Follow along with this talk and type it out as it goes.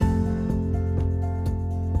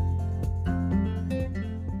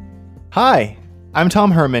Hi, I'm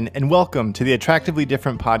Tom Herman, and welcome to the Attractively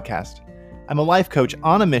Different podcast. I'm a life coach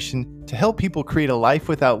on a mission to help people create a life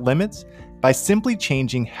without limits by simply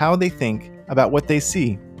changing how they think about what they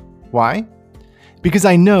see. Why? Because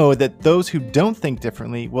I know that those who don't think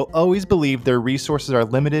differently will always believe their resources are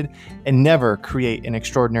limited and never create an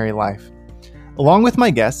extraordinary life. Along with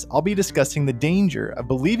my guests, I'll be discussing the danger of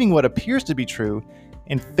believing what appears to be true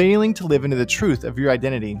and failing to live into the truth of your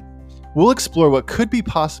identity. We'll explore what could be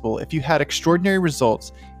possible if you had extraordinary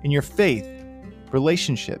results in your faith,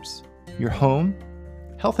 relationships, your home,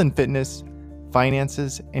 health and fitness,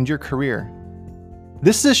 finances, and your career.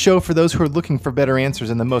 This is a show for those who are looking for better answers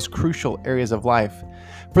in the most crucial areas of life,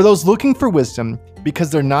 for those looking for wisdom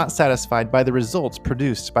because they're not satisfied by the results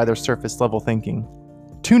produced by their surface level thinking.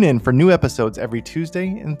 Tune in for new episodes every Tuesday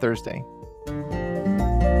and Thursday.